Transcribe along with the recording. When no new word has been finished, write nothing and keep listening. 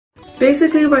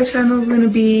basically my channel is going to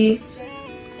be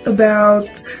about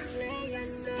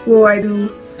what I do.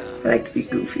 I like to be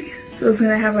goofy. So it's going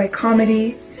to have like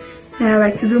comedy, and I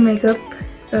like to do makeup,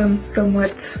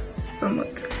 somewhat.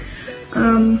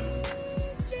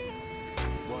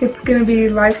 It's going to be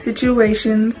life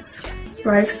situations,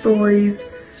 life stories.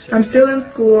 I'm still in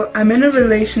school. I'm in a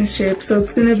relationship, so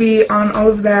it's going to be on all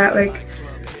of that, like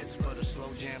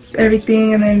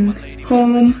everything. And then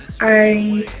home,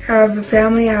 I have a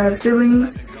family, I have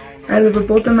siblings. I live with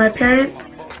both of my parents.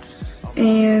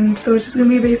 And so it's just going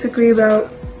to be basically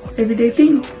about everyday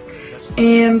things.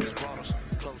 And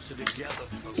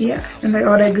yeah, and like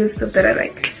all that good stuff that I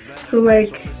like. So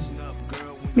like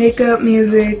makeup,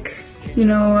 music, you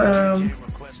know,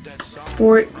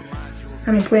 sports.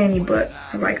 I don't play any, but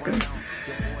I like them.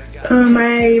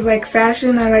 I like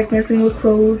fashion. I like messing with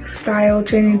clothes, style,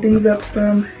 changing things up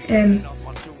some. And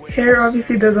hair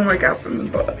obviously doesn't work out for me,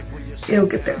 but it'll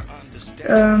get there.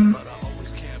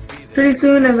 Pretty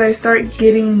soon, as I start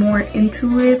getting more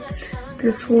into it,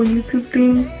 this whole YouTube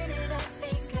thing,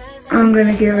 I'm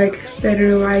gonna get like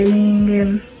better lighting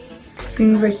and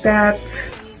things like that.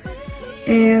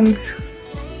 And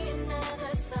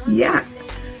yeah,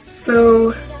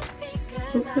 so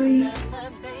hopefully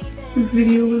this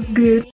video was good.